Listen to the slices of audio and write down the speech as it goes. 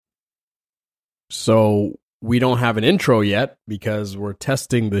So we don't have an intro yet because we're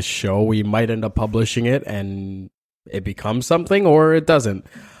testing this show. We might end up publishing it and it becomes something or it doesn't.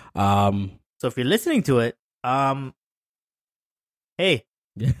 So if you're listening to it, hey.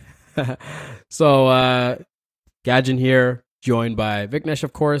 So Gajan here, joined by Vignesh,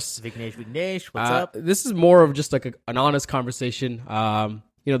 of course. Vignesh, what's up? This is more of just like an honest conversation.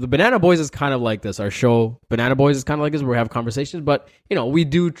 The Banana Boys is kind of like this. Our show, Banana Boys, is kind of like this, where we have conversations, but, we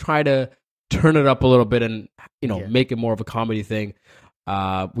do try to turn it up a little bit and, make it more of a comedy thing.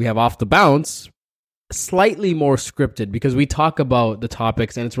 We have Off the Bounce, slightly more scripted because we talk about the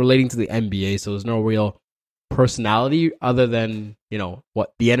topics and it's relating to the NBA, so there's no real personality other than,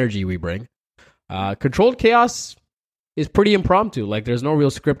 what the energy we bring. Controlled Chaos is pretty impromptu. Like, there's no real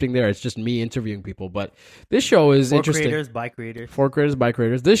scripting there. It's just me interviewing people. But this show is interesting. For creators by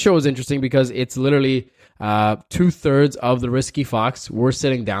creators. This show is interesting because it's literally 2/3 of the Risky Fox. We're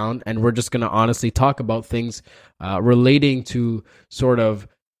sitting down and we're just going to honestly talk about things relating to sort of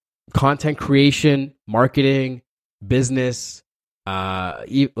content creation, marketing, business,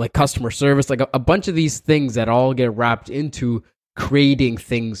 like customer service, like a bunch of these things that all get wrapped into creating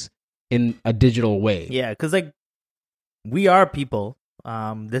things in a digital way. Yeah, because like we are people.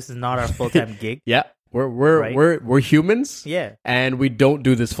 This is not our full-time gig. Yeah, we're humans. Yeah, and we don't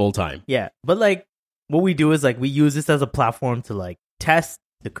do this full time. Yeah, but like what we do is like we use this as a platform to like test,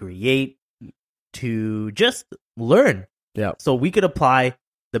 to create, to just learn. Yeah, so we could apply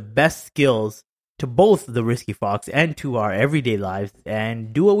the best skills to both the Risky Fox and to our everyday lives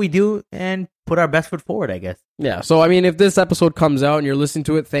and do what we do and put our best foot forward, I guess. Yeah, so I mean, if this episode comes out and you're listening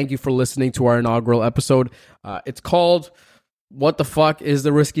to it, thank you for listening to our inaugural episode. It's called "What the Fuck is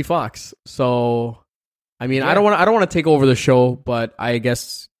the Risky Fox?" So, I mean, I don't want to take over the show, but I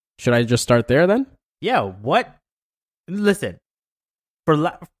guess should I just start there then? Yeah. What? Listen,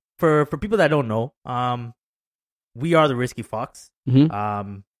 for people that don't know, we are the Risky Fox.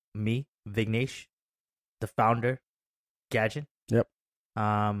 Mm-hmm. Me, Vignesh, the founder, Gajan. Yep.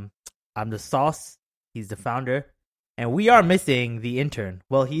 I'm the sauce. He's the founder, and we are missing the intern.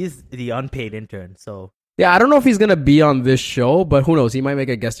 Well, he's the unpaid intern. So yeah, I don't know if he's gonna be on this show, but who knows? He might make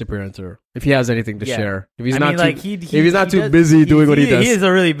a guest appearance or if he has anything to share. If he's not too busy doing what he does. He is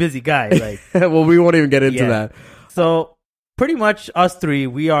a really busy guy. Like, well, we won't even get into that. So pretty much us three,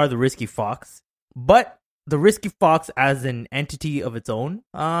 we are the Risky Fox, but the Risky Fox as an entity of its own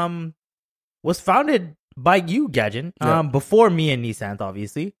was founded by you, Gajan, before me and Nisant,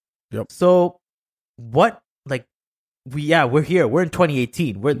 obviously. Yep. So what, like, we're here. We're in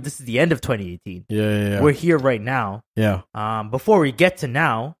 2018. This is the end of 2018. Yeah. We're here right now. Yeah. Before we get to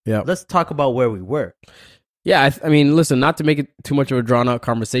now, let's talk about where we were. Yeah, I mean, listen, not to make it too much of a drawn-out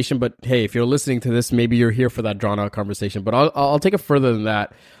conversation, but hey, if you're listening to this, maybe you're here for that drawn-out conversation. But I'll take it further than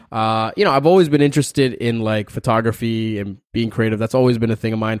that. I've always been interested in like photography and being creative. That's always been a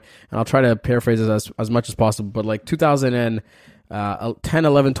thing of mine, and I'll try to paraphrase it as much as possible. But like 2010,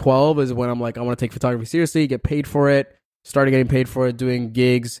 11, 12 is when I'm like, I want to take photography seriously, get paid for it, started getting paid for it, doing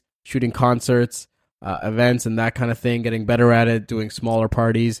gigs, shooting concerts, events, and that kind of thing, getting better at it, doing smaller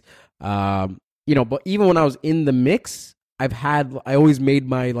parties. But even when I was in the mix, I always made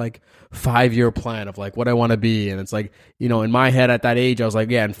my like 5-year plan of like what I want to be. And it's like, in my head at that age, I was like,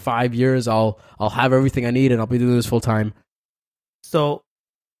 yeah, in 5 years, I'll have everything I need and I'll be doing this full time. So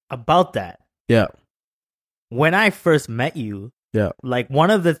about that. Yeah. When I first met you, like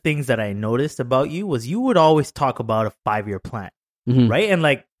one of the things that I noticed about you was you would always talk about a 5-year plan. Mm-hmm. Right. And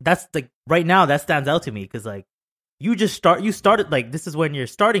like, that's like right now that stands out to me. Cause like, you started like, this is when you're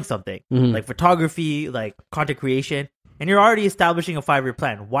starting something like photography, like content creation, and you're already establishing a 5-year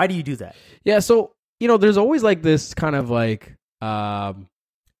plan. Why do you do that? Yeah. So, there's always like this kind of like, now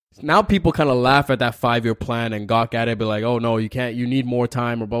people kind of laugh at that 5-year plan and gawk at it, be like, oh no, you can't, you need more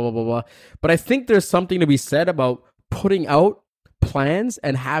time or blah, blah, blah, blah. But I think there's something to be said about putting out plans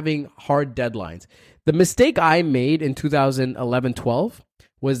and having hard deadlines. The mistake I made in 2011, 12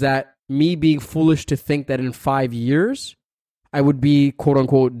 was that me being foolish to think that in 5 years I would be quote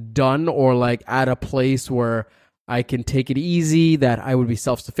unquote done or like at a place where I can take it easy, that I would be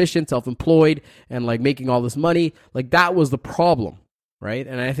self-sufficient, self-employed, and like making all this money. Like that was the problem, right?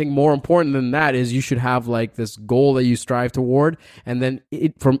 And I think more important than that is you should have like this goal that you strive toward, and then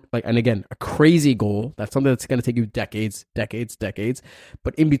and again, a crazy goal. That's something that's going to take you decades.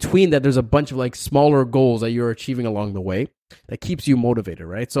 But in between that, there's a bunch of like smaller goals that you're achieving along the way that keeps you motivated,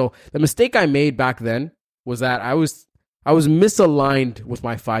 right? So the mistake I made back then was that I was misaligned with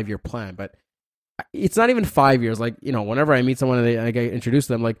my 5-year plan, but it's not even 5 years. Like, whenever I meet someone and I get introduced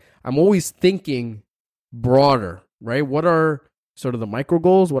to them, like I'm always thinking broader, right? What are sort of the micro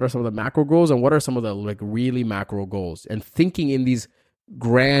goals, what are some of the macro goals, and what are some of the like really macro goals, and thinking in these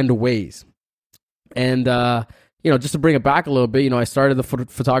grand ways. And just to bring it back a little bit, I started the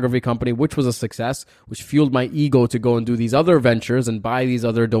photography company, which was a success, which fueled my ego to go and do these other ventures and buy these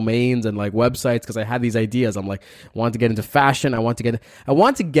other domains and like websites, because I had these ideas. I'm like, I want to get into fashion. I want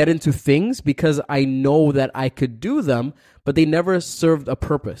to get into things because I know that I could do them, but they never served a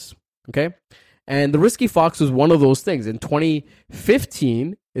purpose. Okay. And the Risky Fox was one of those things. In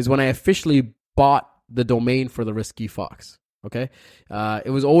 2015 is when I officially bought the domain for the Risky Fox. Okay.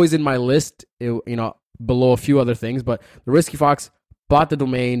 It was always in my list, below a few other things, but the Risky Fox, bought the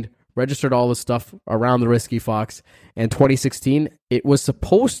domain, registered all the stuff around the Risky Fox. And 2016, it was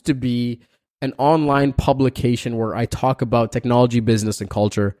supposed to be an online publication where I talk about technology, business, and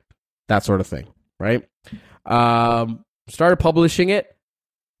culture, that sort of thing, right? Started publishing it.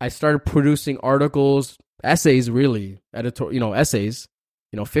 I started producing articles, essays, really, essays,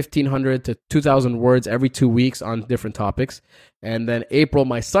 1,500 to 2,000 words every 2 weeks on different topics. And then April,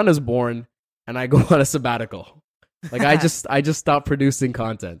 my son is born, and I go on a sabbatical. Like I just stopped producing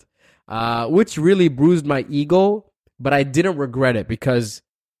content, which really bruised my ego, but I didn't regret it because,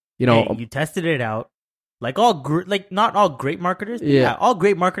 hey, you tested it out. Like not all great marketers. Yeah, all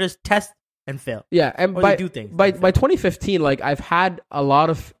great marketers test and fail. Yeah, and by 2015, like I've had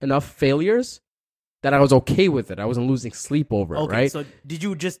enough failures that I was okay with it. I wasn't losing sleep over it, right? So did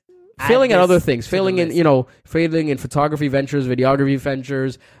you just failing at other things, failing in photography ventures, videography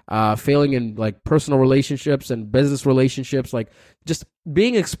ventures, failing in like personal relationships and business relationships, like just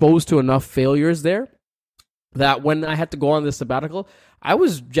being exposed to enough failures there that when I had to go on this sabbatical, I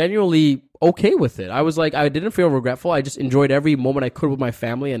was genuinely okay with it. I was like, I didn't feel regretful. I just enjoyed every moment I could with my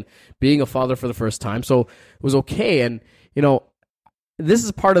family and being a father for the first time. So it was okay. And, this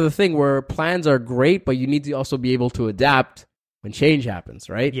is part of the thing where plans are great, but you need to also be able to adapt when change happens,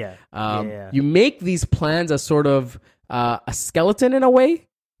 right? Yeah. You make these plans as sort of a skeleton in a way,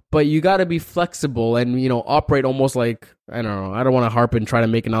 but you got to be flexible and, operate almost like, I don't know, I don't want to harp and try to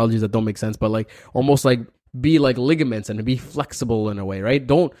make analogies that don't make sense, but like almost like be like ligaments and be flexible in a way, right?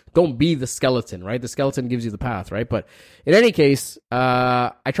 Don't be the skeleton, right? The skeleton gives you the path, right? But in any case,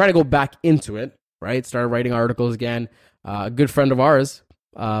 I try to go back into it, right? Started writing articles again. A good friend of ours,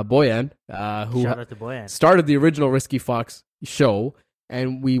 Boyan, who shout out to Boyan, started the original Risky Fox show,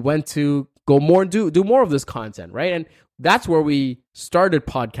 and we went to go more and do more of this content, right? And that's where we started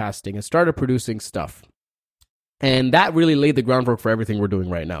podcasting and started producing stuff. And that really laid the groundwork for everything we're doing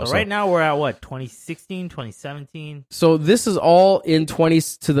right now. So right now we're at what, 2016, 2017? So this is all in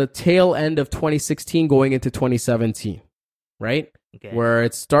to the tail end of 2016 going into 2017, right? Okay. Where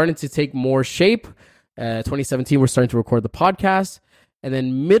it's starting to take more shape. 2017, we're starting to record the podcast. And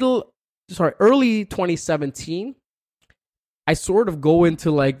then early 2017, I sort of go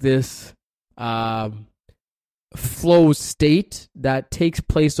into like this flow state that takes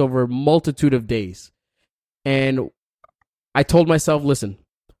place over a multitude of days. And I told myself, listen,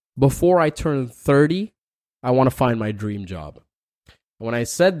 before I turn 30, I want to find my dream job. And when I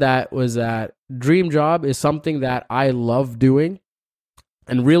said that was that dream job is something that I love doing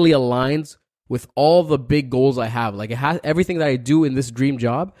and really aligns with all the big goals I have. Like everything that I do in this dream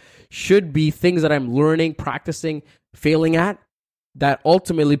job should be things that I'm learning, practicing, failing at, that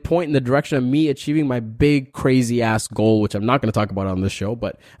ultimately point in the direction of me achieving my big, crazy ass goal, which I'm not going to talk about on this show,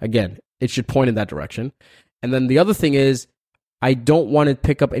 but again, it should point in that direction. And then the other thing is, I don't want to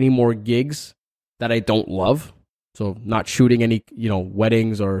pick up any more gigs that I don't love. So not shooting any,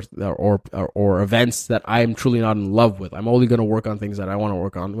 weddings or events that I am truly not in love with. I'm only going to work on things that I want to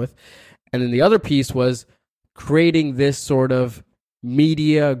work on with. And then the other piece was creating this sort of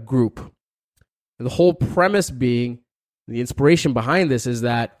media group. And the whole premise being, the inspiration behind this is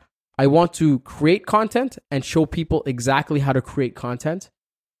that I want to create content and show people exactly how to create content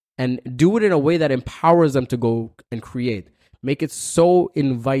and do it in a way that empowers them to go and create. Make it so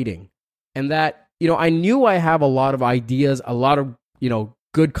inviting. And that, I knew I have a lot of ideas, a lot of,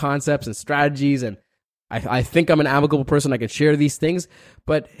 good concepts and strategies. And I think I'm an amicable person. I can share these things.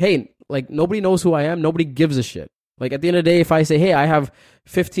 But hey, like nobody knows who I am. Nobody gives a shit. Like at the end of the day, if I say, hey, I have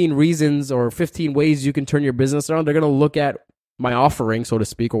 15 reasons or 15 ways you can turn your business around, they're going to look at my offering, so to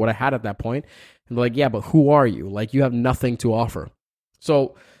speak, or what I had at that point, and they're like, yeah, but who are you? Like you have nothing to offer.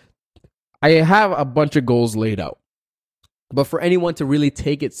 So I have a bunch of goals laid out. But for anyone to really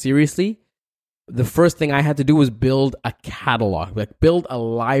take it seriously, the first thing I had to do was build a catalog, like build a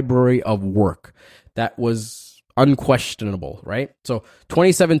library of work that was unquestionable, right? So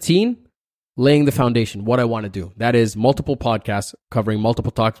 2017, laying the foundation, what I want to do. That is multiple podcasts covering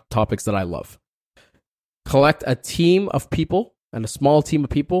multiple topics that I love. Collect a team of people and a small team of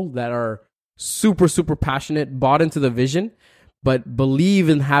people that are super, super passionate, bought into the vision, but believe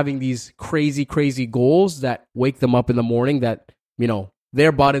in having these crazy, crazy goals that wake them up in the morning that,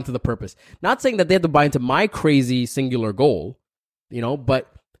 they're bought into the purpose. Not saying that they have to buy into my crazy singular goal,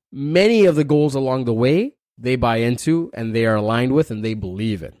 but many of the goals along the way, they buy into and they are aligned with and they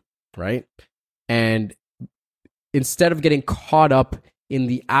believe in, right? And instead of getting caught up in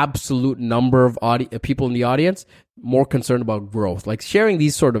the absolute number of people in the audience, more concerned about growth, like sharing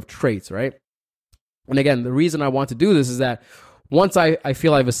these sort of traits, right? And again, the reason I want to do this is that once I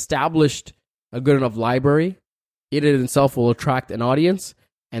feel I've established a good enough library, it in itself will attract an audience,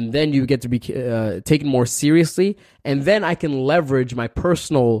 and then you get to be taken more seriously, and then I can leverage my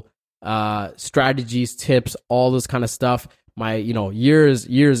personal strategies, tips, all this kind of stuff, my years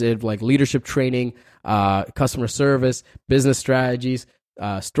of like leadership training, customer service, business strategies,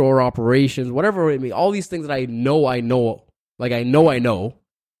 store operations, whatever it may be, all these things that I know,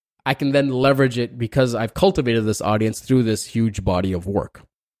 I can then leverage it because I've cultivated this audience through this huge body of work,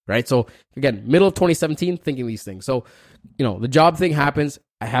 right? So again, middle of 2017, thinking these things. So, the job thing happens.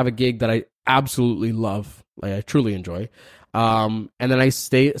 I have a gig that I absolutely love, like I truly enjoy. And then I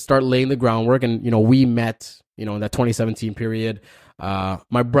start laying the groundwork, and, we met, in that 2017 period.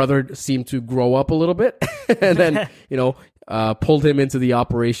 My brother seemed to grow up a little bit and then, pulled him into the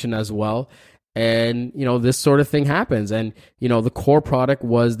operation as well. And, this sort of thing happens. And, the core product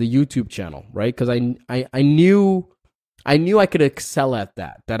was the YouTube channel, right? Because I knew I could excel at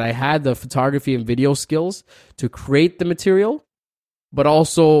that I had the photography and video skills to create the material, but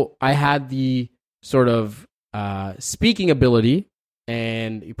also I had the sort of speaking ability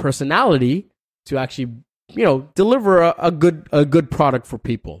and personality to actually, deliver a good product for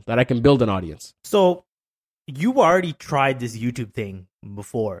people that I can build an audience. So you already tried this YouTube thing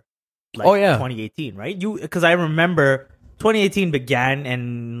before. 2018, right? Because I remember 2018 began,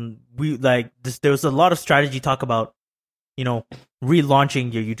 and there was a lot of strategy talk about,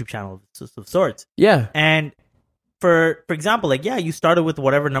 relaunching your YouTube channel of sorts. Yeah. And for example, you started with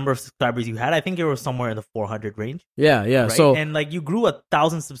whatever number of subscribers you had. I think it was somewhere in the 400 range. Yeah. Right? So, and you grew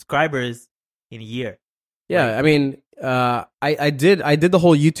 1,000 subscribers in a year. Yeah. Right? I mean, I did the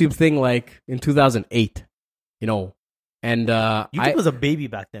whole YouTube thing in 2008, and YouTube was a baby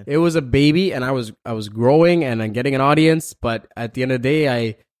back then. It was a baby, and I was growing and I'm getting an audience, but at the end of the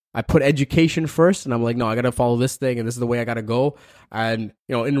day, I put education first, and I'm like, no, I gotta follow this thing, and this is the way I gotta go. And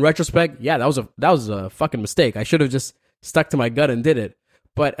in retrospect, yeah, that was a fucking mistake. I should have just stuck to my gut and did it.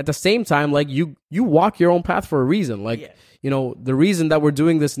 But at the same time, you walk your own path for a reason. The reason that we're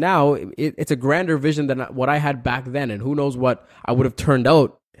doing this now, it's a grander vision than what I had back then, and who knows what I would have turned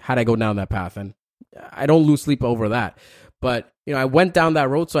out had I go down that path. And I don't lose sleep over that. But I went down that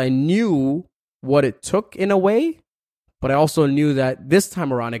road, so I knew what it took in a way. But I also knew that this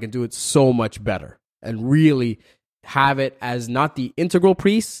time around I can do it so much better and really have it as not the integral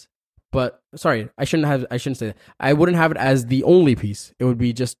piece, but sorry, I shouldn't say that. I wouldn't have it as the only piece. It would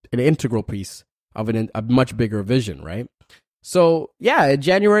be just an integral piece of a much bigger vision, right? So yeah,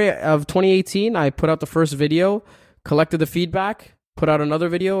 January of 2018, I put out the first video, collected the feedback, put out another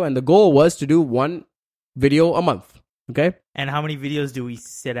video, and the goal was to do one video a month. Okay. And how many videos do we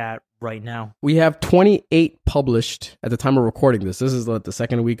sit at right now? We have 28 published at the time of recording this. This is the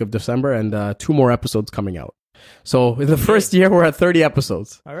second week of December, and 2 more episodes coming out. So in the first year, we're at 30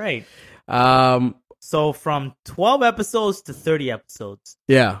 episodes. All right. So from 12 episodes to 30 episodes.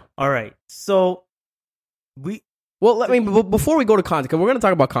 Yeah. All right. So before we go to content, because we're going to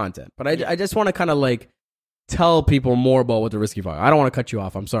talk about content, but I just want to kind of tell people more about what the Risky Fox. I don't want to cut you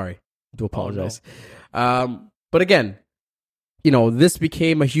off. I'm sorry. I do apologize. Oh, no. But again, this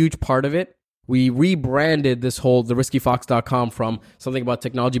became a huge part of it. We rebranded the riskyfox.com from something about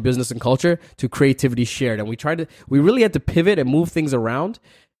technology, business, and culture to creativity shared. And we really had to pivot and move things around,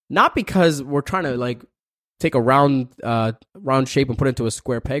 not because we're trying to take a round shape and put it into a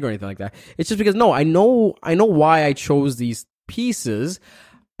square peg or anything like that. It's just because, I know why I chose these pieces.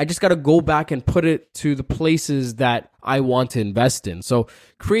 I just got to go back and put it to the places that I want to invest in. So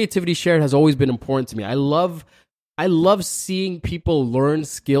creativity shared has always been important to me. I love seeing people learn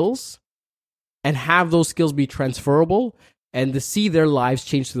skills and have those skills be transferable and to see their lives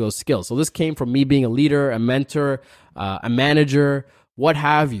change through those skills. So this came from me being a leader, a mentor, a manager, what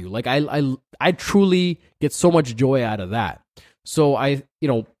have you. I truly get so much joy out of that. So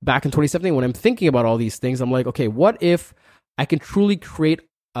back in 2017, when I'm thinking about all these things, I'm like, okay, what if I can truly create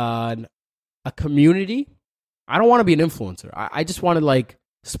a community? I don't want to be an influencer. I just want to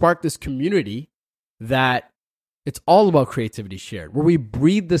spark this community that it's all about creativity shared, where we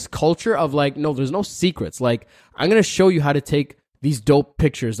breed this culture of no, there's no secrets. I'm going to show you how to take these dope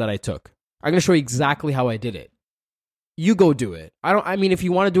pictures that I took. I'm going to show you exactly how I did it. You go do it. I mean, if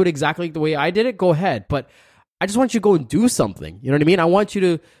you want to do it exactly the way I did it, go ahead. But I just want you to go and do something. You know what I mean? I want you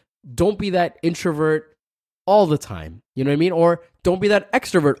to don't be that introvert all the time. You know what I mean? Or don't be that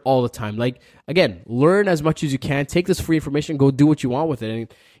extrovert all the time. Like, again, learn as much as you can. Take this free information, go do what you want with it.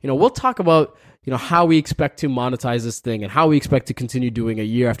 And, you know, we'll talk about, you know, how we expect to monetize this thing and how we expect to continue doing it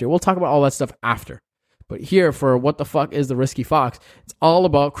year after. We'll talk about all that stuff after. But here, for What the Fuck is the Risky Fox, it's all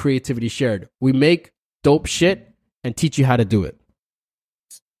about creativity shared. We make dope shit and teach you how to do it.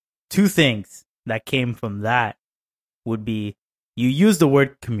 Two things that came from that would be, you use the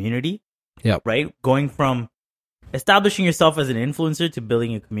word community, right? Going from establishing yourself as an influencer to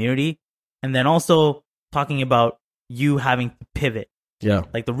building a community, and then also talking about you having to pivot. Yeah.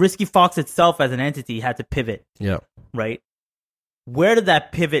 Like the Risky Fox itself as an entity had to pivot. Yeah. Right? Where did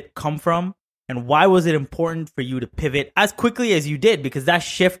that pivot come from? And why was it important for you to pivot as quickly as you did? Because that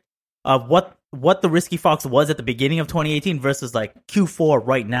shift of what the Risky Fox was at the beginning of 2018 versus like Q4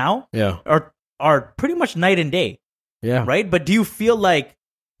 right now are pretty much night and day. Yeah. Right? But do you feel like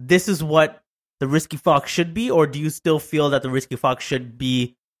this is what the Risky Fox should be, or do you still feel that the Risky Fox should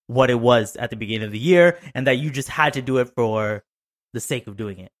be what it was at the beginning of the year and that you just had to do it for the sake of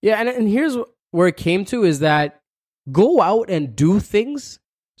doing it? Yeah, and here's where it came to is that go out and do things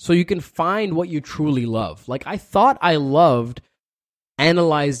so you can find what you truly love. Like, I thought I loved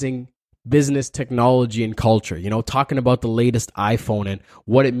analyzing business, technology, and culture, you know, talking about the latest iPhone and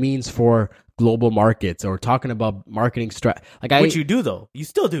what it means for global markets, or talking about marketing Which you do, though. You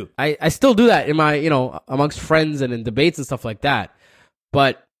still do. I still do that in my, you know, amongst friends and in debates and stuff like that.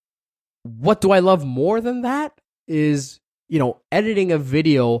 But what do I love more than that is, you know, editing a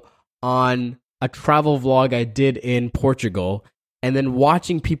video on a travel vlog I did in Portugal, and then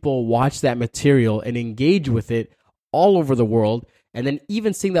watching people watch that material and engage with it all over the world. And then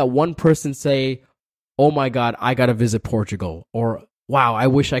even seeing that one person say, oh my God, I got to visit Portugal. Or, wow, I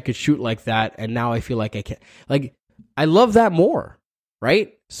wish I could shoot like that. And now I feel like I can't. Like, I love that more,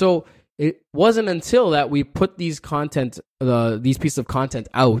 right? So it wasn't until that we put these pieces of content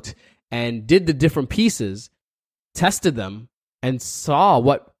out and did the different pieces, tested them, and saw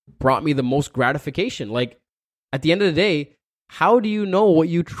what brought me the most gratification. Like, at the end of the day, how do you know what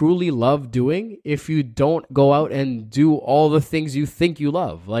you truly love doing if you don't go out and do all the things you think you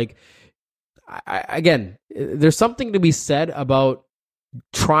love? Like, again, there's something to be said about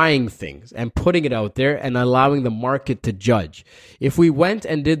trying things and putting it out there and allowing the market to judge. If we went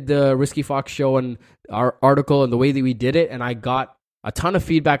and did the Risky Fox show and our article and the way that we did it, and I got a ton of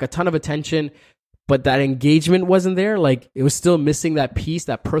feedback, a ton of attention, but that engagement wasn't there, like, it was still missing that piece,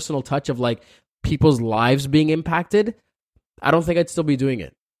 that personal touch of like people's lives being impacted, I don't think I'd still be doing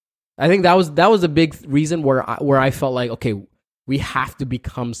it. I think that was a big reason where I felt like, okay, we have to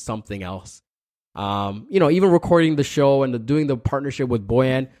become something else. You know, even recording the show and doing the partnership with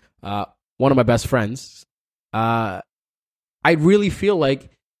Boyan, one of my best friends, I really feel like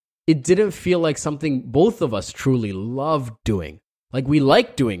it didn't feel like something both of us truly loved doing. Like, we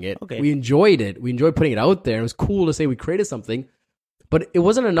liked doing it. Okay. We enjoyed it. We enjoyed putting it out there. It was cool to say we created something, but it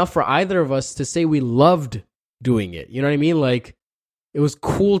wasn't enough for either of us to say we loved doing it. You know what I mean? Like, it was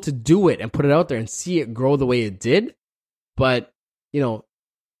cool to do it and put it out there and see it grow the way it did. But, you know,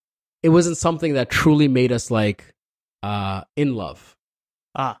 it wasn't something that truly made us like in love.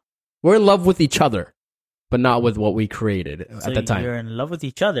 We're in love with each other, but not with what we created at that time. You're in love with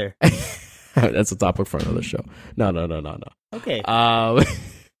each other. That's a topic for another show. No. Okay.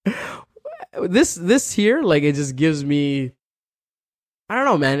 This here, like, it just gives me, I don't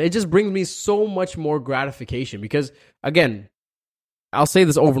know, man. It just brings me so much more gratification because, again, I'll say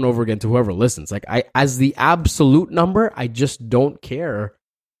this over and over again to whoever listens. Like, as the absolute number, I just don't care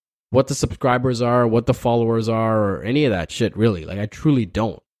what the subscribers are, what the followers are, or any of that shit, really. Like, I truly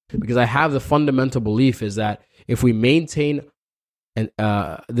don't. Because I have the fundamental belief is that if we maintain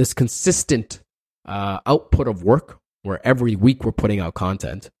this consistent output of work, where every week we're putting out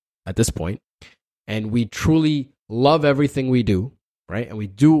content at this point, and we truly love everything we do, right? And we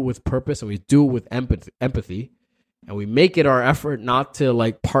do it with purpose, and we do it with empathy, and we make it our effort not to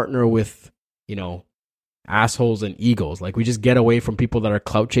like partner with, you know, assholes and egos. Like, we just get away from people that are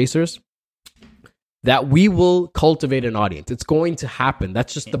clout chasers, that we will cultivate an audience. It's going to happen.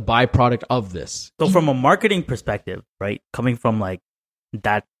 That's just the byproduct of this. So from a marketing perspective, right, coming from like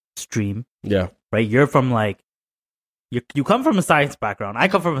that stream, right, you're from like, you come from a science background. I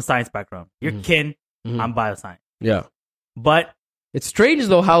come from a science background. You're kin. I'm bioscience. Yeah. But it's strange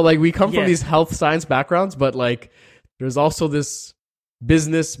though how like we come from these health science backgrounds, but like there's also this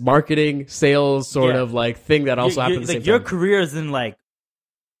business, marketing, sales sort of like thing that also happens at the same like your time. career is in like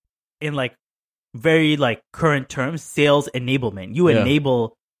very like current terms, sales enablement. You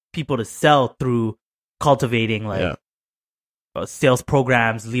enable people to sell through cultivating like sales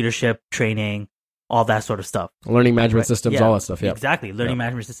programs, leadership training, all that sort of stuff. Learning management systems, all that stuff. Yeah, exactly. Learning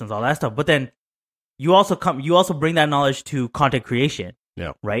management systems, all that stuff. But then you also bring that knowledge to content creation.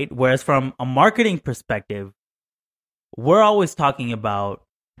 Yeah. Right. Whereas from a marketing perspective, we're always talking about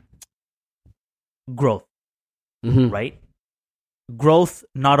growth. Right. Growth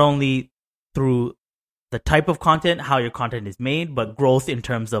not only through the type of content, how your content is made, but growth in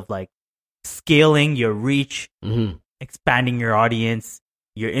terms of like scaling your reach, expanding your audience,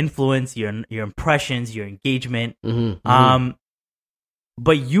 your influence, your impressions, your engagement. But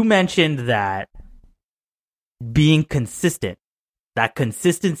you mentioned that being consistent, that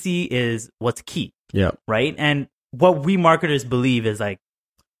consistency is what's key. Yeah. Right. And what we marketers believe is like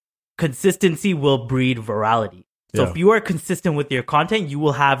consistency will breed virality. So if you are consistent with your content, you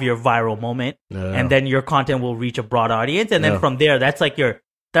will have your viral moment, and then your content will reach a broad audience, and then from there, that's like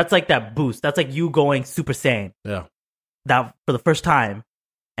that boost. That's like you going Super Saiyan. Yeah. That for the first time,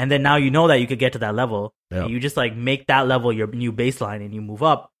 and then now you know that you could get to that level. Yeah. And you just like make that level your new baseline, and you move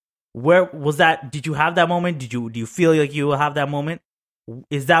up. Where was that? Did you have that moment? Do you feel like you will have that moment?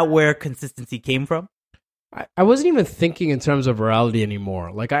 Is that where consistency came from? I wasn't even thinking in terms of virality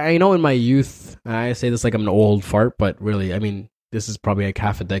anymore. Like I know in my youth, I say this like I'm an old fart, but really, I mean, this is probably like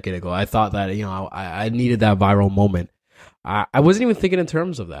half a decade ago. I thought that, you know, I needed that viral moment. I wasn't even thinking in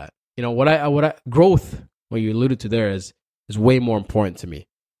terms of that. You know, what I growth, what you alluded to there is way more important to me.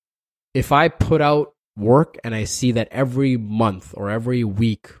 If I put out work and I see that every month or every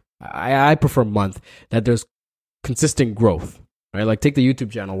week, I prefer month, that there's consistent growth, right? Like take the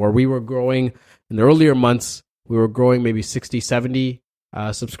YouTube channel where we were growing in the earlier months, we were growing maybe 60, 70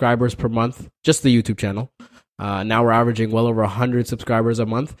 subscribers per month, just the YouTube channel. Now we're averaging well over 100 subscribers a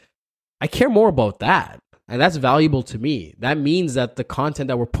month. I care more about that. And that's valuable to me. That means that the content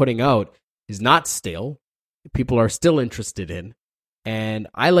that we're putting out is not stale. People are still interested in. And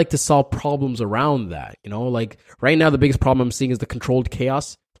I like to solve problems around that. You know, like right now, the biggest problem I'm seeing is the controlled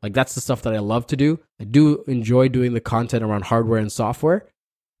chaos. Like that's the stuff that I love to do. I do enjoy doing the content around hardware and software.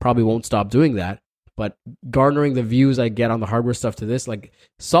 Probably won't stop doing that, but garnering the views I get on the hardware stuff to this, like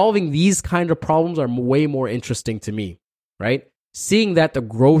solving these kind of problems are way more interesting to me, right? Seeing that the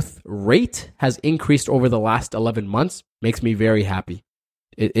growth rate has increased over the last 11 months makes me very happy.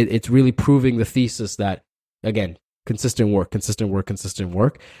 It's really proving the thesis that, again, consistent work.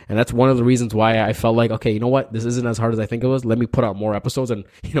 And that's one of the reasons why I felt like, okay, you know what? This isn't as hard as I think it was. Let me put out more episodes. And,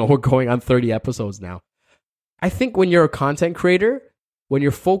 you know, we're going on 30 episodes now. I think when you're a content creator, when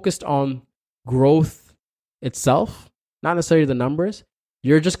you're focused on growth itself, not necessarily the numbers,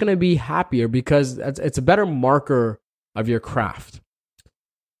 you're just going to be happier because it's a better marker of your craft.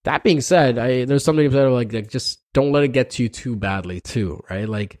 That being said, there's something that like just don't let it get to you too badly too, right?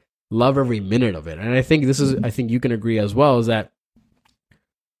 Like love every minute of it. And I think I think you can agree as well, is that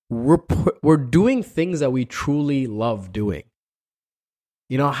we're doing things that we truly love doing.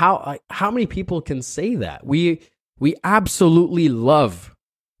 You know, how many people can say that? We absolutely love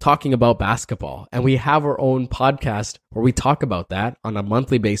talking about basketball, and we have our own podcast where we talk about that on a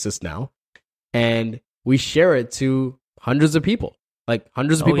monthly basis now, and we share it to hundreds of people. Like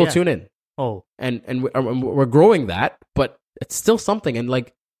hundreds of people tune in. And we're growing that, but it's still something. And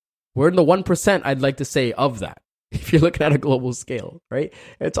like we're in the 1%, I'd like to say, of that. If you're looking at a global scale, right?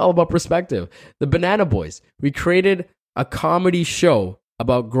 It's all about perspective. The Banana Boys, we created a comedy show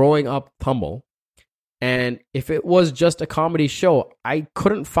about growing up humble. And if it was just a comedy show, I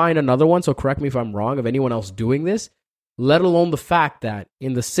couldn't find another one. So correct me if I'm wrong, of anyone else doing this, let alone the fact that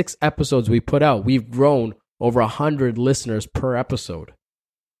in the 6 episodes we put out, we've grown over 100 listeners per episode.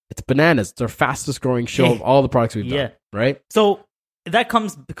 It's bananas. It's our fastest growing show of all the products we've done. Right? So that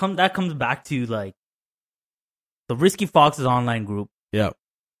comes back to like the Risky Foxes online group. Yeah.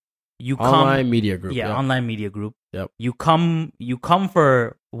 Online media group. Yeah, online media group. Yep. You come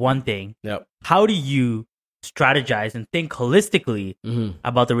for one thing. Yep. How do you strategize and think holistically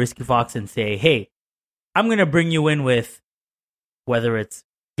about the Risky Fox and say, hey, I'm going to bring you in with whether it's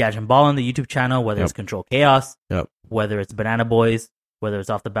Gadget and Ball on the YouTube channel, whether it's Control Chaos, whether it's Banana Boys, whether it's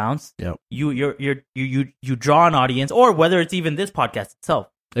Off the Bounce. You draw an audience, or whether it's even this podcast itself.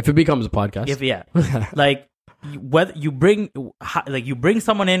 If it becomes a podcast. Like whether you bring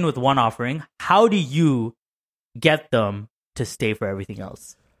someone in with one offering, how do you get them to stay for everything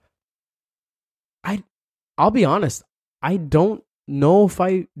else? I'll be honest, I don't know if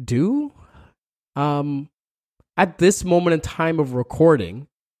I do. at this moment in time of recording,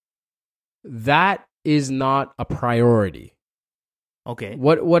 that is not a priority. Okay.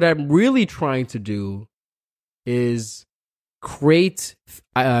 What I'm really trying to do is create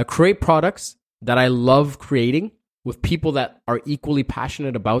products that I love creating with people that are equally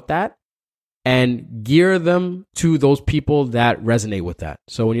passionate about that, and gear them to those people that resonate with that.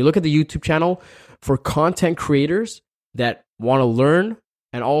 So when you look at the YouTube channel for content creators that want to learn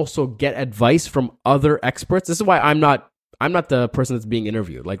and also get advice from other experts, this is why I'm not the person that's being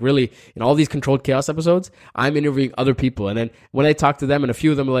interviewed. Like really, in all these Controlled Chaos episodes, I'm interviewing other people. And then when I talk to them, and a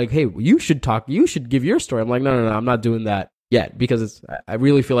few of them are like, hey, you should give your story. I'm like, no, I'm not doing that yet, because I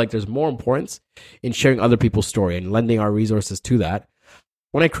really feel like there's more importance in sharing other people's story and lending our resources to that.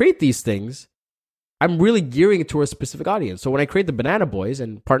 When I create these things, I'm really gearing it to a specific audience. So when I create the Banana Boys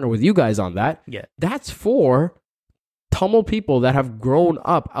and partner with you guys on that, that's for Tamil people that have grown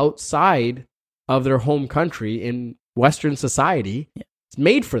up outside of their home country in Western society. It's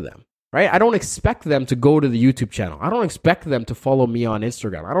made for them, right? I don't expect them to go to the YouTube channel. I don't expect them to follow me on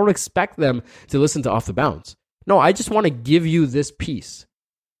Instagram. I don't expect them to listen to Off the Bounce. No, I just want to give you this piece,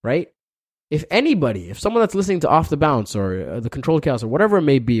 right? If someone that's listening to Off the Bounce or the Controlled Chaos or whatever it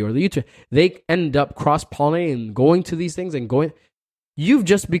may be, or the YouTube, they end up cross-pollinating and going to these things and going, you've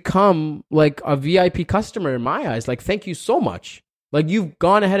just become like a VIP customer in my eyes. Like, thank you so much. Like, you've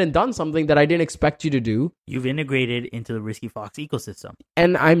gone ahead and done something that I didn't expect you to do. You've integrated into the Risky Fox ecosystem.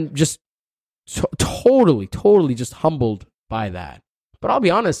 And I'm just totally just humbled by that. But I'll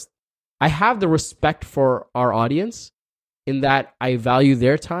be honest, I have the respect for our audience in that I value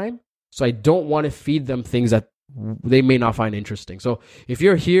their time. So I don't want to feed them things that they may not find interesting. So if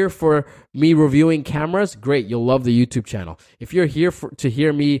you're here for me reviewing cameras, great. You'll love the YouTube channel. If you're here to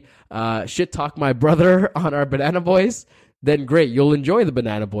hear me shit talk my brother on our Banana Boys, then great. You'll enjoy the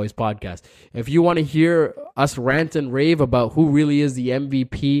Banana Boys podcast. If you want to hear us rant and rave about who really is the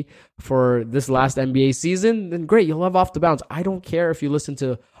MVP for this last NBA season, then great. You'll love Off the Bounce. I don't care if you listen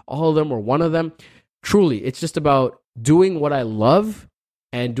to all of them or one of them. Truly, it's just about doing what I love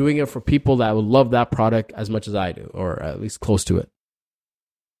and doing it for people that would love that product as much as I do, or at least close to it.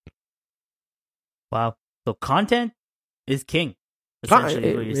 Wow. So content is king, essentially,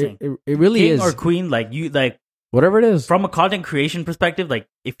 is what you're saying. It really king is. King or queen, like you, like whatever it is. From a content creation perspective, like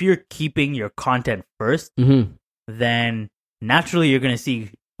if you're keeping your content first, then naturally you're going to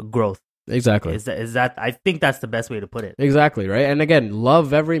see growth. Exactly. Is that? I think that's the best way to put it. Exactly, right? And again,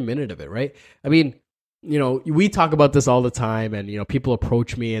 love every minute of it, right? I mean, you know, we talk about this all the time, and you know, people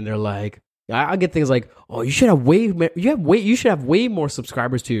approach me and they're like, I get things like, "Oh, you should have way more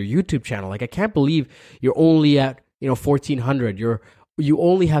subscribers to your YouTube channel. Like, I can't believe you're only at 1,400. You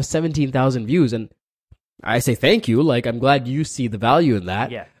only have 17,000 views." And I say thank you. Like, I'm glad you see the value in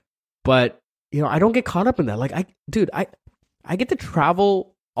that. Yeah. But I don't get caught up in that. Like, I get to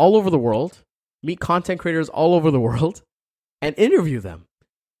travel all over the world, meet content creators all over the world, and interview them.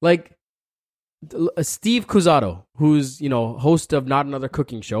 Like, Steve Cusato, who's host of Not Another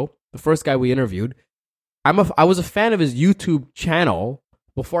Cooking Show, the first guy we interviewed. I was a fan of his YouTube channel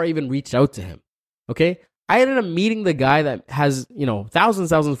before I even reached out to him. Okay, I ended up meeting the guy that has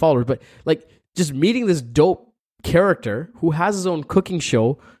thousands of followers, but like just meeting this dope character who has his own cooking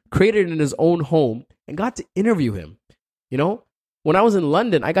show, created in his own home, and got to interview him. When I was in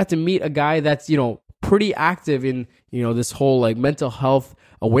London, I got to meet a guy that's pretty active in this whole like mental health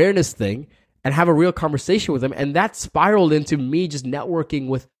awareness thing, and have a real conversation with him. And that spiraled into me just networking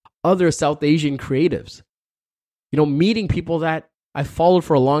with other South Asian creatives. Meeting people that I followed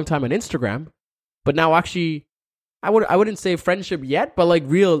for a long time on Instagram, but now actually, I wouldn't say friendship yet, but like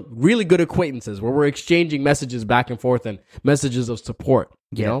really good acquaintances where we're exchanging messages back and forth and messages of support,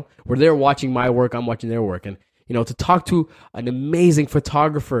 where they're watching my work, I'm watching their work. And, to talk to an amazing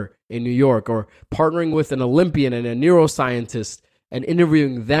photographer in New York, or partnering with an Olympian and a neuroscientist and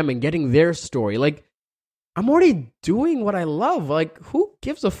interviewing them and getting their story. Like, I'm already doing what I love. Like, who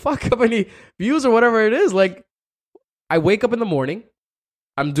gives a fuck how many views or whatever it is? Like, I wake up in the morning,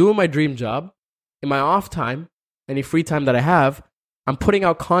 I'm doing my dream job. In my off time, any free time that I have, I'm putting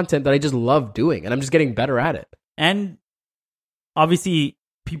out content that I just love doing, and I'm just getting better at it. And obviously,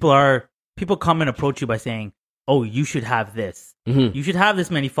 people come and approach you by saying, "Oh, you should have this. Mm-hmm. You should have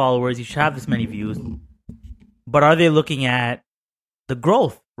this many followers. You should have this many views." But are they looking at the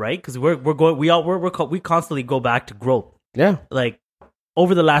growth, right? Because we constantly go back to growth. Yeah. Like,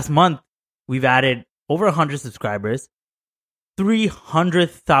 over the last month, we've added over 100 subscribers,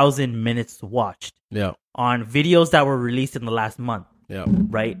 300,000 minutes watched. Yeah. On videos that were released in the last month. Yeah.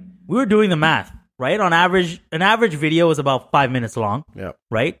 Right? We were doing the math, right? On average, an average video is about 5 minutes long. Yeah.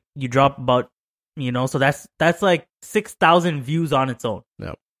 Right? You drop about So that's like 6,000 views on its own.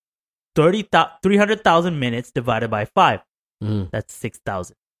 No. 300,000 minutes divided by 5. That's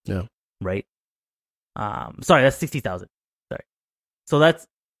 6,000. Yeah. Right? Sorry, that's 60,000. Sorry.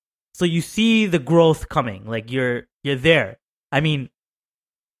 So you see the growth coming. Like you're there. I mean,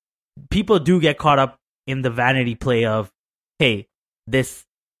 people do get caught up in the vanity play of, hey, this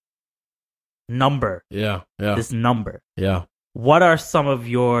number. Yeah. This number. Yeah. What are some of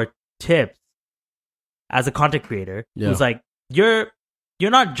your tips as a content creator who's like, you're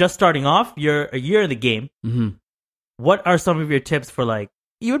not just starting off, you're a year in the game. Mm-hmm. What are some of your tips for, like,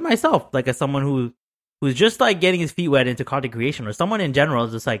 even myself, like as someone who's just like getting his feet wet into content creation, or someone in general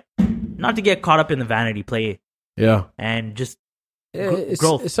is just like, not to get caught up in the vanity play. Yeah. And just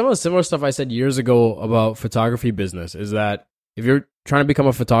growth. Some of the similar stuff I said years ago about photography business is that if you're trying to become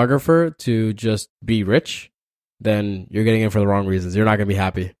a photographer to just be rich, then you're getting in for the wrong reasons. You're not going to be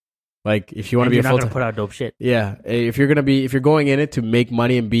happy. Like if you want to be a full time, put out dope shit. Yeah, if you're going in it to make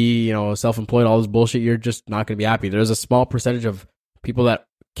money and be, self-employed, all this bullshit, you're just not going to be happy. There's a small percentage of people that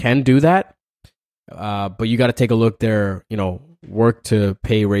can do that, but you got to take a look their, work to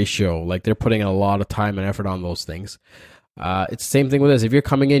pay ratio. Like they're putting in a lot of time and effort on those things. It's the same thing with this. If you're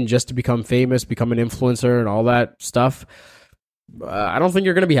coming in just to become famous, become an influencer, and all that stuff, I don't think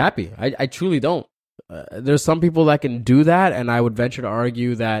you're going to be happy. I truly don't. There's some people that can do that, and I would venture to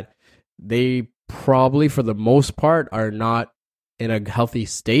argue that they probably, for the most part, are not in a healthy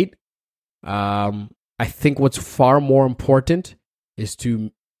state. I think what's far more important is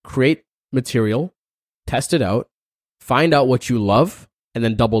to create material, test it out, find out what you love, and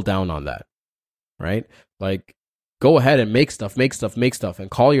then double down on that, right? Like, go ahead and make stuff,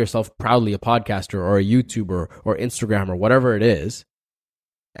 and call yourself proudly a podcaster or a YouTuber or Instagram or whatever it is.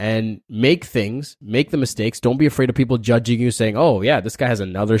 And make the mistakes. Don't be afraid of people judging you, saying, oh yeah, this guy has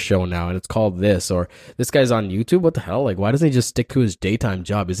another show now and it's called this, or this guy's on YouTube. What the hell? Like, why doesn't he just stick to his daytime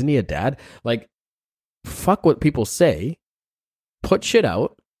job? Isn't he a dad? Like, fuck what people say. Put shit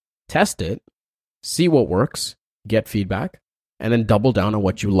out, test it, see what works, get feedback, and then double down on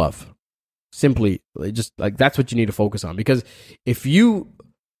what you love. Simply, just like, that's what you need to focus on. Because if you,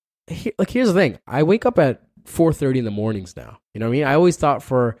 like, here's the thing. I wake up at 4:30 in the mornings now. You know what I mean? I always thought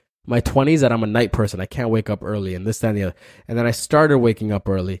for my 20s that I'm a night person. I can't wake up early and this, that, and the other. And then I started waking up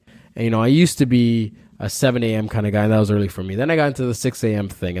early. And, I used to be a 7 a.m. kind of guy, and that was early for me. Then I got into the 6 a.m.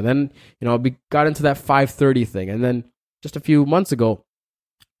 thing. And then, got into that 5:30 thing. And then just a few months ago,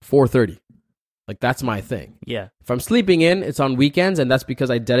 4:30. Like, that's my thing. Yeah. If I'm sleeping in, it's on weekends, and that's because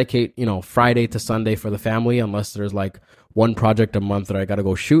I dedicate, Friday to Sunday for the family, unless there's like one project a month that I got to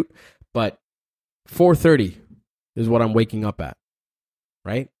go shoot. But 4:30 is what I'm waking up at,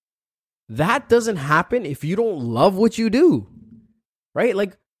 right? That doesn't happen if you don't love what you do, right?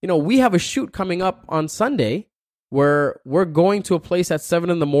 Like, we have a shoot coming up on Sunday where we're going to a place at 7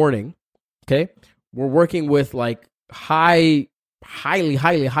 a.m, okay? We're working with like highly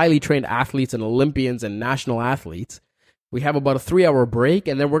trained athletes and Olympians and national athletes. We have about a 3-hour break,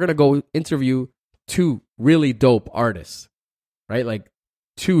 and then we're going to go interview 2 really dope artists, right? Like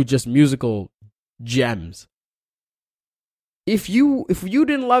 2 just musical gems. If you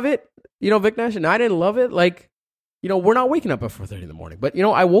didn't love it, Viknesh, and I didn't love it, like, we're not waking up at 4:30 in the morning. But,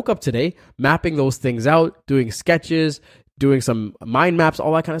 I woke up today mapping those things out, doing sketches, doing some mind maps,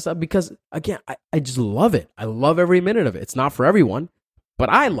 all that kind of stuff, because, again, I just love it. I love every minute of it. It's not for everyone, but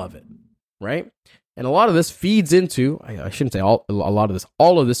I love it, right? And a lot of this feeds into, I shouldn't say a lot of this,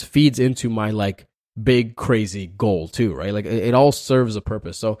 all of this feeds into my, like, big, crazy goal too, right? Like, it all serves a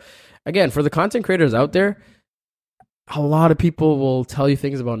purpose. So, again, for the content creators out there, a lot of people will tell you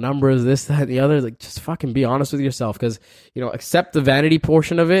things about numbers, this, that, and the other. Like, just fucking be honest with yourself, because, accept the vanity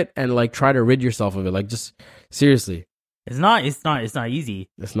portion of it and, like, try to rid yourself of it. Like, just seriously. It's not easy.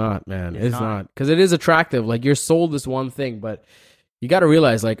 It's not, man. It's not. Because it is attractive. Like, you're sold this one thing, but you got to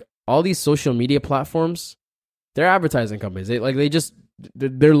realize, like, all these social media platforms, they're advertising companies.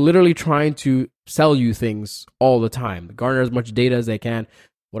 They're literally trying to sell you things all the time, garner as much data as they can,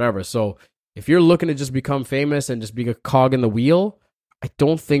 whatever. So if you're looking to just become famous and just be a cog in the wheel, I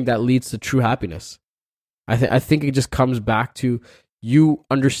don't think that leads to true happiness. I think it just comes back to you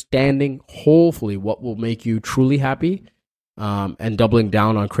understanding, hopefully, what will make you truly happy, and doubling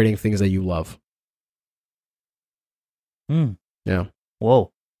down on creating things that you love. Yeah.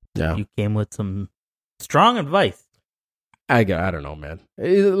 Whoa. Yeah. You came with some strong advice. I don't know, man.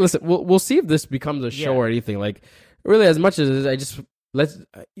 Listen, we'll see if this becomes a show or anything. Like, really, as much as I just this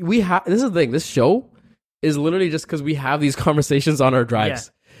is the thing. This show is literally just because we have these conversations on our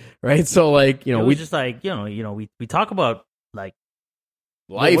drives, right? So, like, we just like we talk about, like,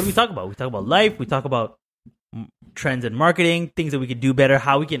 Life. What do we talk about? We talk about life. We talk about trends in marketing, things that we could do better,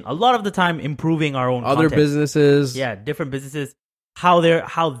 how we can, a lot of the time, improving our own Other content. businesses. Yeah, different businesses, how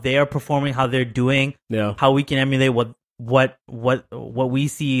they're performing, how they're doing, how we can emulate what we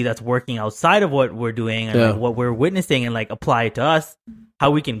see that's working outside of what we're doing and like what we're witnessing and like apply it to us,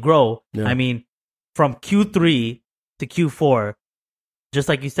 how we can grow. I mean, from Q3 to Q4, just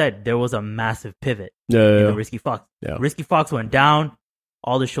like you said, there was a massive pivot in the Risky Fox. Risky Fox went down.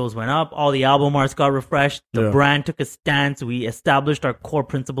 All the shows went up. All the album arts got refreshed. The brand took a stance. We established our core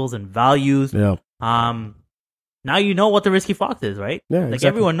principles and values. Now you know what the Risky Fox is, right? Yeah, like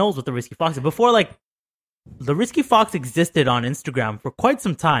everyone knows what the Risky Fox is. Before, like, the Risky Fox existed on Instagram for quite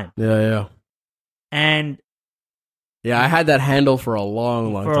some time. And I had that handle for a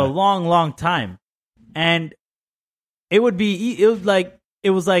long time. And it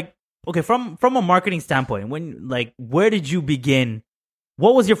was like okay, from a marketing standpoint, where did you begin?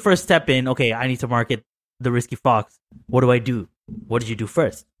 What was your first step in, okay, I need to market the Risky Fox. What do I do? What did you do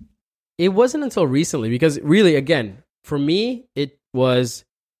first? It wasn't until recently, because really, again, for me, it was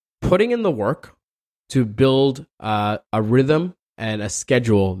putting in the work to build a rhythm and a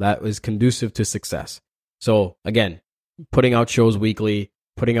schedule that was conducive to success. So again, putting out shows weekly,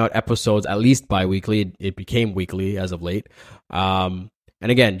 putting out episodes at least bi-weekly. It became weekly as of late. And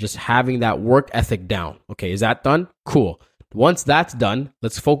again, just having that work ethic down. Okay, is that done? Cool. Once that's done,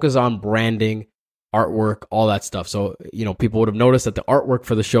 let's focus on branding, artwork, all that stuff. So, people would have noticed that the artwork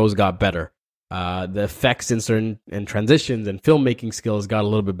for the shows got better. The effects and transitions and filmmaking skills got a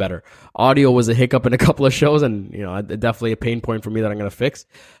little bit better. Audio was a hiccup in a couple of shows, and definitely a pain point for me that I'm going to fix.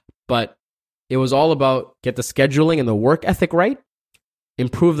 But it was all about get the scheduling and the work ethic right,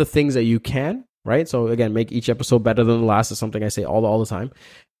 improve the things that you can, right? So again, make each episode better than the last is something I say all the time.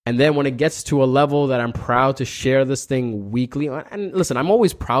 And then when it gets to a level that I'm proud to share this thing weekly, and listen, I'm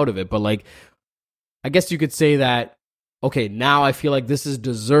always proud of it, but like, I guess you could say that, okay, now I feel like this is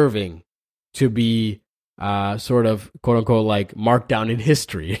deserving to be sort of quote unquote like marked down in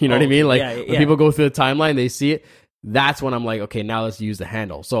history. You know what I mean? Like when people go through the timeline, they see it. That's when I'm like, okay, now let's use the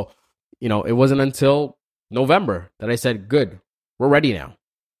handle. So, it wasn't until November that I said, good, we're ready now.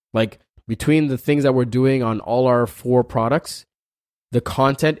 Like between the things that we're doing on all our 4 products, the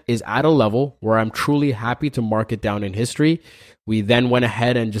content is at a level where I'm truly happy to mark it down in history. We then went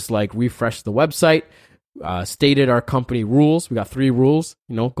ahead and just like refreshed the website, stated our company rules. We got 3 rules.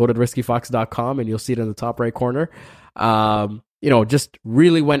 Go to riskyfox.com and you'll see it in the top right corner. Just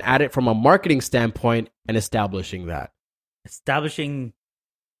really went at it from a marketing standpoint and establishing that. Establishing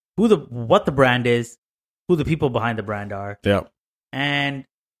what the brand is, who the people behind the brand are. Yeah. And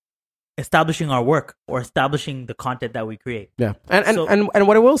establishing our work or establishing the content that we create. Yeah. And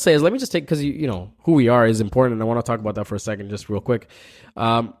what I will say is, let me just take, because who we are is important, and I want to talk about that for a second just real quick.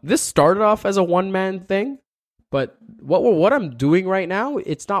 This started off as a one-man thing, but what I'm doing right now,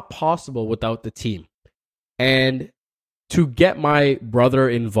 it's not possible without the team. And to get my brother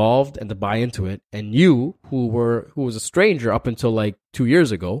involved and to buy into it, and you, who was a stranger up until like 2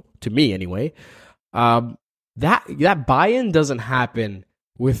 years ago, to me anyway, that buy-in doesn't happen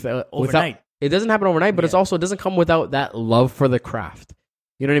overnight. It doesn't happen overnight, but it doesn't come without that love for the craft.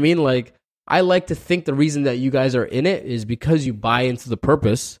 You know what I mean? Like, I like to think the reason that you guys are in it is because you buy into the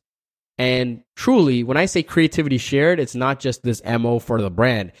purpose. And truly, when I say creativity shared, it's not just this MO for the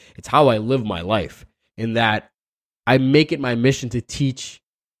brand. It's how I live my life, in that I make it my mission to teach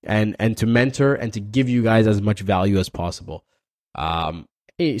and to mentor and to give you guys as much value as possible. So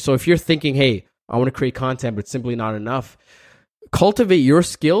if you're thinking, hey, I want to create content, but it's simply not enough, cultivate your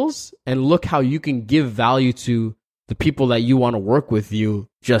skills and look how you can give value to the people that you want to work with you,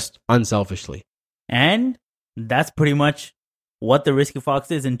 just unselfishly. And that's pretty much what the Risky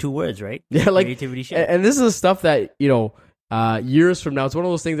Fox is in 2 words, right? Yeah, like creativity shared. And this is the stuff that, years from now, it's one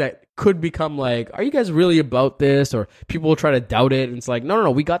of those things that could become like, are you guys really about this? Or people will try to doubt it. And it's like,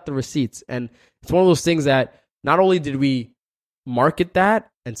 no, we got the receipts. And it's one of those things that not only did we market that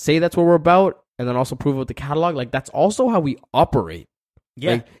and say that's what we're about, and then also prove it with the catalog, like that's also how we operate.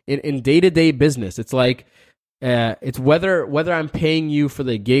 Yeah. Like in day-to-day business, it's like, it's whether I'm paying you for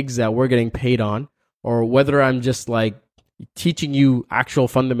the gigs that we're getting paid on, or whether I'm just like teaching you actual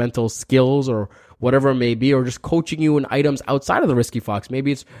fundamental skills or whatever it may be, or just coaching you in items outside of the Risky Fox.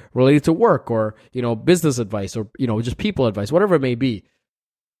 Maybe it's related to work or, business advice or, just people advice, whatever it may be.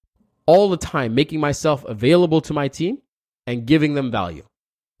 All the time, making myself available to my team and giving them value.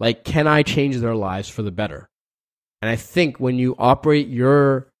 Like, can I change their lives for the better? And I think when you operate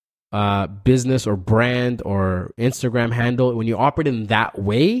your business or brand or Instagram handle, when you operate in that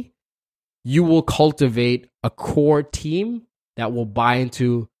way, you will cultivate a core team that will buy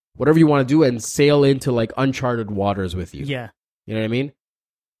into whatever you want to do and sail into like uncharted waters with you. Yeah. You know what I mean?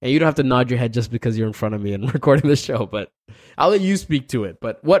 And you don't have to nod your head just because you're in front of me and recording the show, but I'll let you speak to it.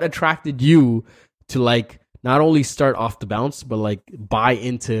 But what attracted you to like not only start off the bounce, but like buy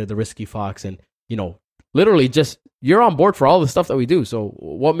into the Risky Fox and, you know, literally just you're on board for all the stuff that we do. So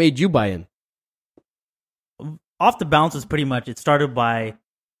what made you buy in? Off the bounce was pretty much, it started by,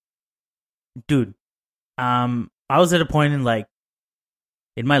 dude, I was at a point in like,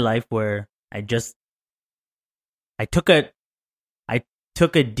 in my life where I took a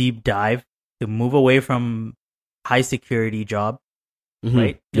deep dive to move away from high security job,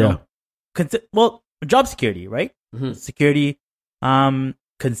 right? You know, job security, right? Security,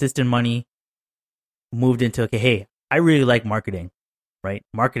 consistent money, moved into, okay, hey, I really like marketing, right?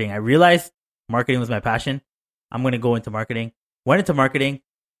 Marketing. I realized marketing was my passion. I'm going to go into marketing. Went into marketing.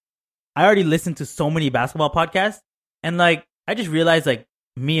 I already listened to so many basketball podcasts, and like, I just realized like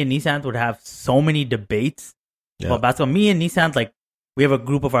me and Nissan would have so many debates about basketball. Me and Nissan, like, we have a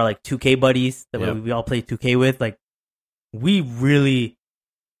group of our like 2K buddies that we all play 2K with. Like, we really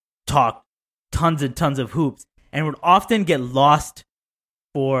talk tons and tons of hoops, and would often get lost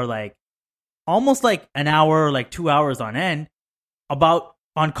for like almost like an hour or like 2 hours on end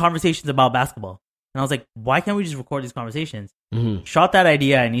on conversations about basketball. And I was like, why can't we just record these conversations? Shot that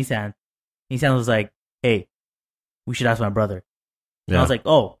idea at Nissan. Nissan was like, hey, we should ask my brother. And I was like,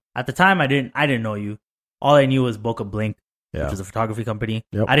 oh, at the time I didn't know you. All I knew was Boca Blink, which is a photography company.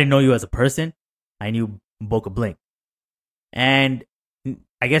 I didn't know you as a person. I knew Boca Blink. And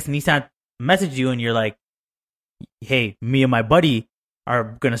I guess Nissan messaged you and you're like, hey, me and my buddy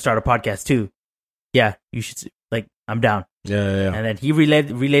are going to start a podcast too. Yeah, you should, like, I'm down. Yeah. And then he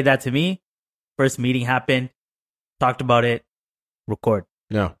relayed that to me. First meeting happened, talked about it, record.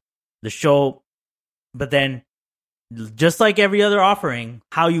 Yeah. The show, but then just like every other offering,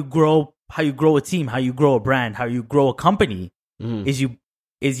 how you grow a team, how you grow a brand, how you grow a company is you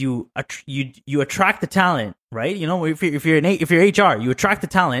attract the talent, right? You know, if you're HR, you attract the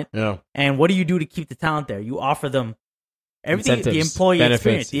talent. Yeah. And what do you do to keep the talent there? You offer them everything, incentives, the employee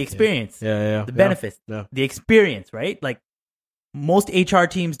benefits, the experience, the benefits, the experience, right? Like, most HR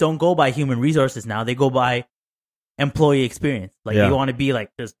teams don't go by human resources now. They go by employee experience. Like, you want to be like,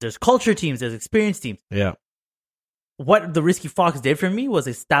 there's culture teams, there's experience teams. Yeah. What the Risky Fox did for me was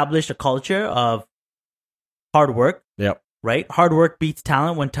establish a culture of hard work. Yep. Right? Hard work beats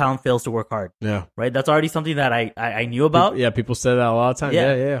talent when talent fails to work hard. Yeah. Right? That's already something that I knew about. People say that a lot of times.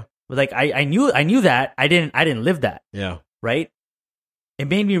 Yeah. But like, I knew that. I didn't live that. Yeah. Right? It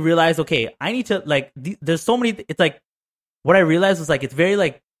made me realize, okay, I need to, like, there's so many, it's like, what I realized was like, it's very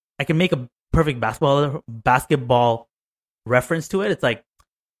like, I can make a perfect basketball reference to it. It's like,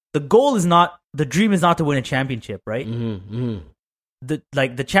 the dream is not to win a championship, right?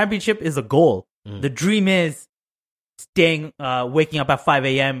 The championship is a goal. The dream is waking up at 5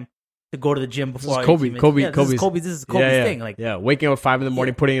 a.m. to go to the gym before. This is Kobe's thing. Like, waking up at 5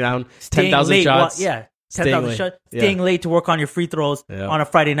 a.m, putting down 10,000 shots. 10,000 shots. Staying late to work on your free throws on a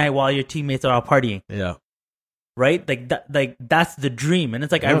Friday night while your teammates are out partying. Yeah. Right? Like that's the dream. And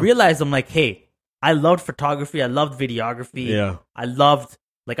it's like, I realized, I'm like, hey, I loved photography. I loved videography. Yeah. I love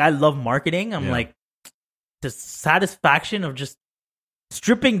marketing. I'm like, the satisfaction of just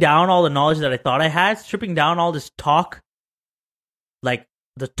stripping down all the knowledge that I thought I had, stripping down all this talk, like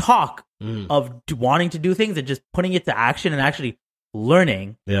the talk of wanting to do things and just putting it to action and actually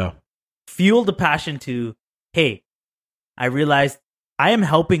learning. Yeah. Fueled the passion to, hey, I realized I am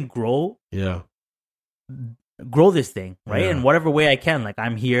helping grow this thing, right? In whatever way I can. Like,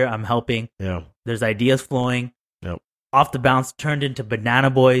 I'm here, I'm helping. Yeah. There's ideas flowing. Yep. Off the bounce turned into Banana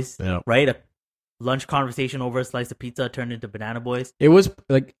Boys, Yep. right? A lunch conversation over a slice of pizza turned into Banana Boys. It was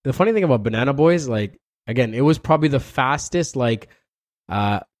like, the funny thing about Banana Boys, like, again, it was probably the fastest like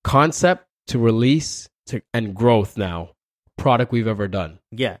concept to release and growth now product we've ever done.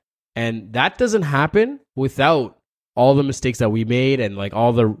 Yeah. And that doesn't happen without all the mistakes that we made and like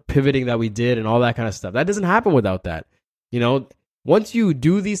all the pivoting that we did and all that kind of stuff. That doesn't happen without that. You know, once you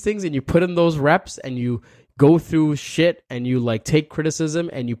do these things and you put in those reps and you go through shit and you like take criticism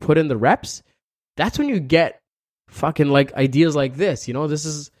and you put in the reps, that's when you get fucking like ideas like this. You know, this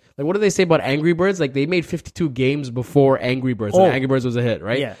is like, what do they say about Angry Birds? Like, they made 52 games before Angry Birds, and Angry Birds was a hit,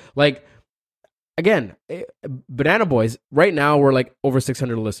 right? Yeah. Like, again, Banana Boys, right now we're like over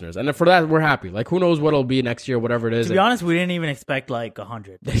 600 listeners. And for that, we're happy. Like, who knows what it'll be next year, whatever it is. To be honest, we didn't even expect like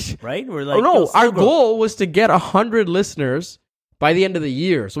 100, right? We're like, our goal was to get 100 listeners by the end of the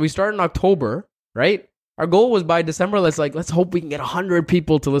year. So we started in October, right? Our goal was by December, let's hope we can get 100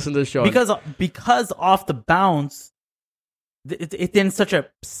 people to listen to the show. Because Off the Bounce it's in such a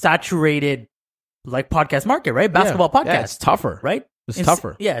saturated like podcast market, right? Basketball podcast. Yeah, it's tougher, right? It's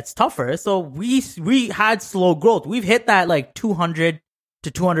tougher. Yeah, it's tougher. So we had slow growth. We've hit that like 200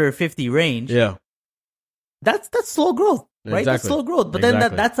 to 250 range. Yeah, that's slow growth, right? Exactly. That's slow growth. But then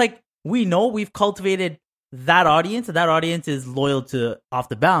that's like we know we've cultivated that audience, and that audience is loyal to Off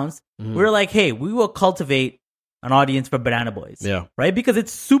the Bounce. We're like, hey, we will cultivate an audience for Banana Boys. Yeah. Right? Because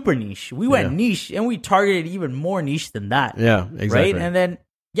it's super niche. We went niche and we targeted even more niche than that. Yeah, exactly. Right? And then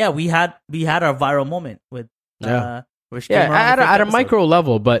we had our viral moment with at a micro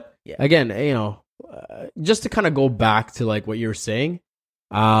level, but again, just to kind of go back to like what you were saying,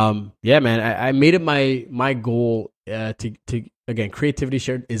 man, I made it my goal to again, creativity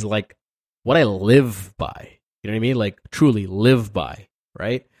shared is like what I live by. You know what I mean? Like truly live by,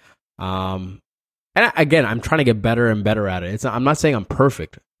 right? And again, I'm trying to get better and better at it. I'm not saying I'm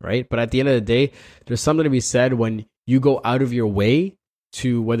perfect, right? But at the end of the day, there's something to be said when you go out of your way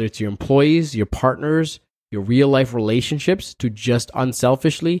to, whether it's your employees, your partners, your real life relationships, to just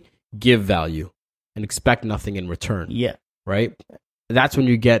unselfishly give value and expect nothing in return. Yeah. Right? That's when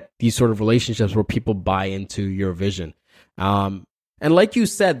you get these sort of relationships where people buy into your vision. And like you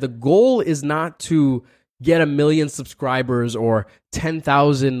said, the goal is not to get 1 million subscribers or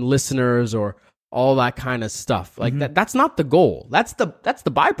 10,000 listeners or all that kind of stuff. Like that's not the goal. That's the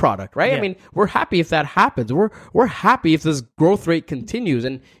byproduct, right? Yeah. I mean, we're happy if that happens. We're happy if this growth rate continues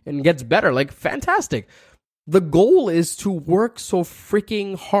and gets better. Like, fantastic. The goal is to work so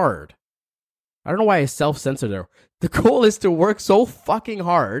freaking hard. I don't know why I self-censor there. The goal is to work so fucking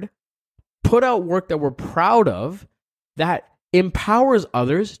hard, put out work that we're proud of, that empowers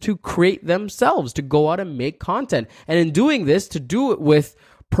others to create themselves, to go out and make content. And in doing this, to do it with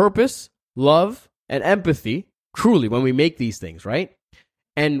purpose, love, and empathy, truly, when we make these things, right?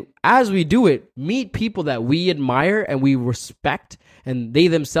 And as we do it, meet people that we admire and we respect, and they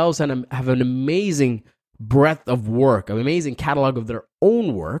themselves have an amazing breadth of work, an amazing catalog of their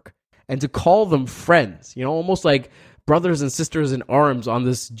own work, and to call them friends, almost like brothers and sisters in arms on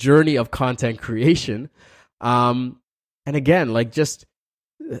this journey of content creation. And again, like, just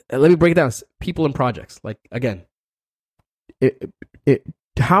let me break it down. People and projects. Like, again,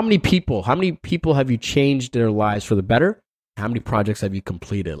 how many people have you changed their lives for the better? How many projects have you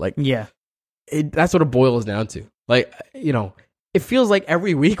completed? Like, that's what it boils down to. Like, it feels like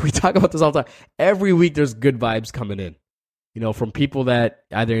every week, we talk about this all the time. Every week there's good vibes coming in, from people that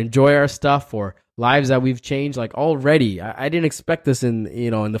either enjoy our stuff or lives that we've changed. Like, already, I didn't expect this in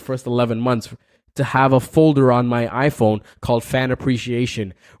the first 11 months to have a folder on my iPhone called Fan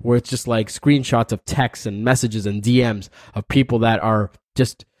Appreciation, where it's just like screenshots of texts and messages and DMs of people that are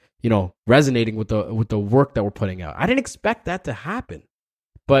just, resonating with the work that we're putting out. I didn't expect that to happen.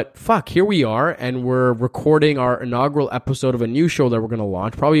 But fuck, here we are, and we're recording our inaugural episode of a new show that we're going to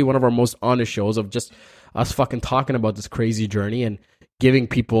launch. Probably one of our most honest shows of just us fucking talking about this crazy journey and giving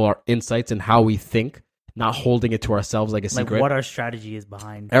people our insights and how we think, not holding it to ourselves like a secret. Like what our strategy is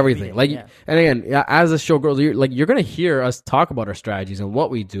behind everything. And again, as the show grows, you're going to hear us talk about our strategies and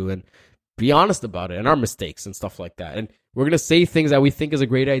what we do and be honest about it and our mistakes and stuff like that. And we're going to say things that we think is a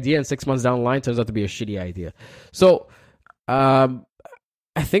great idea, and 6 months down the line turns out to be a shitty idea. So,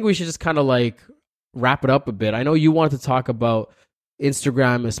 I think we should just kind of like wrap it up a bit. I know you wanted to talk about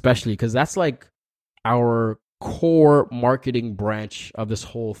Instagram, especially because that's like our core marketing branch of this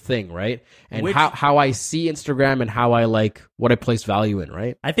whole thing, right? And how I see Instagram and how I like what I place value in,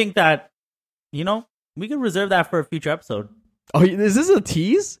 right? I think that, we could reserve that for a future episode. Oh, is this a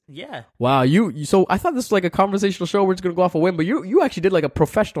tease? Yeah. Wow, so I thought this was like a conversational show. We're just gonna go off a whim, but you actually did like a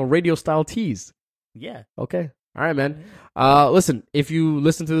professional radio style tease. Yeah. Okay. All right, man. Listen, if you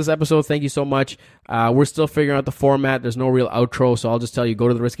listen to this episode, thank you so much. We're still figuring out the format. There's no real outro, so I'll just tell you, go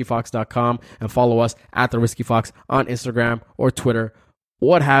to theriskyfox.com and follow us at theriskyfox on Instagram or Twitter,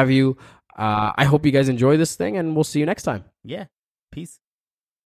 what have you. I hope you guys enjoy this thing, and we'll see you next time. Yeah. Peace.